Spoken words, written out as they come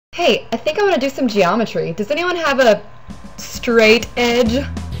Hey, I think I want to do some geometry. Does anyone have a straight edge?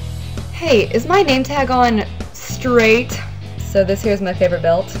 Hey, is my name tag on straight? So this here's my favorite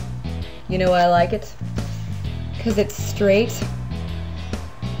belt. You know why I like it? Because it's straight,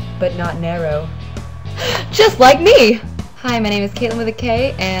 but not narrow. Just like me! Hi, my name is Caitlin with a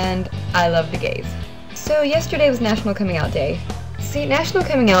K, and I love the gays. So yesterday was National Coming Out Day. See, National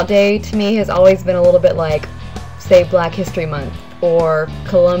Coming Out Day to me has always been a little bit like, say, Black History Month, or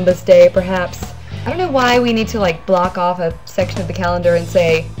Columbus Day, perhaps. I don't know why we need to like block off a section of the calendar and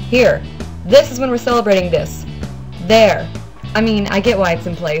say, here, this is when we're celebrating this. There. I mean, I get why it's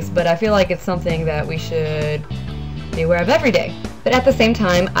in place, but I feel like it's something that we should be aware of every day. But at the same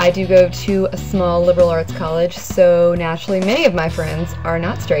time, I do go to a small liberal arts college, so naturally many of my friends are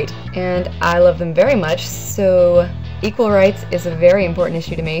not straight, and I love them very much, so equal rights is a very important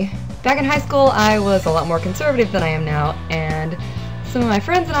issue to me. Back in high school, I was a lot more conservative than I am now, and some of my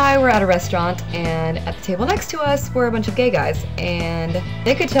friends and I were at a restaurant, and at the table next to us were a bunch of gay guys, and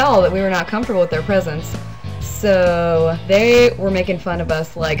they could tell that we were not comfortable with their presence. So they were making fun of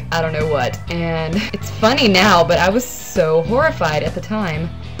us like I don't know what, and it's funny now, but I was so horrified at the time.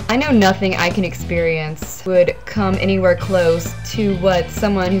 I know nothing I can experience would come anywhere close to what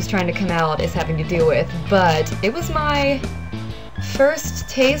someone who's trying to come out is having to deal with, but it was my first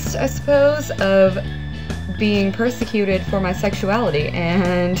taste, I suppose, of being persecuted for my sexuality,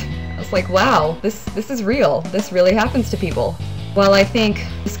 and I was like, wow, this is real. This really happens to people. While I think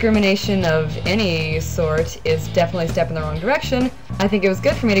discrimination of any sort is definitely a step in the wrong direction, I think it was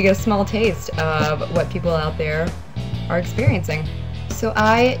good for me to get a small taste of what people out there are experiencing. So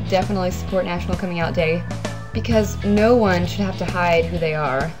I definitely support National Coming Out Day because no one should have to hide who they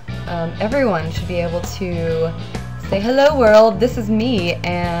are. Everyone should be able to say, hello world, this is me,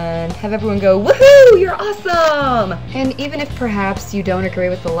 and have everyone go, woohoo, you're awesome! And even if perhaps you don't agree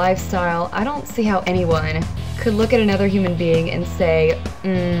with the lifestyle, I don't see how anyone could look at another human being and say,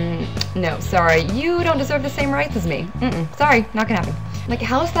 no, sorry, you don't deserve the same rights as me. Sorry, not gonna happen. Like,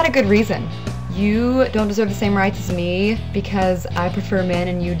 how is that a good reason? You don't deserve the same rights as me because I prefer men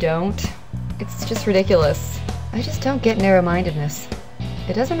and you don't? It's just ridiculous. I just don't get narrow-mindedness.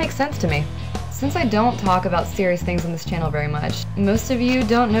 It doesn't make sense to me. Since I don't talk about serious things on this channel very much, most of you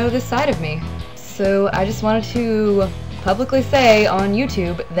don't know this side of me. So I just wanted to publicly say on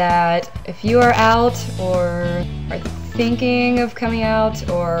YouTube that if you are out or are thinking of coming out,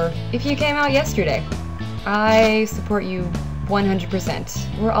 or if you came out yesterday, I support you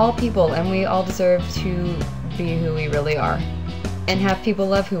 100%. We're all people and we all deserve to be who we really are and have people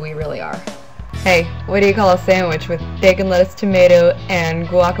love who we really are. Hey, what do you call a sandwich with bacon, lettuce, tomato, and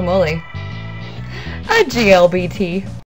guacamole? A GLBT.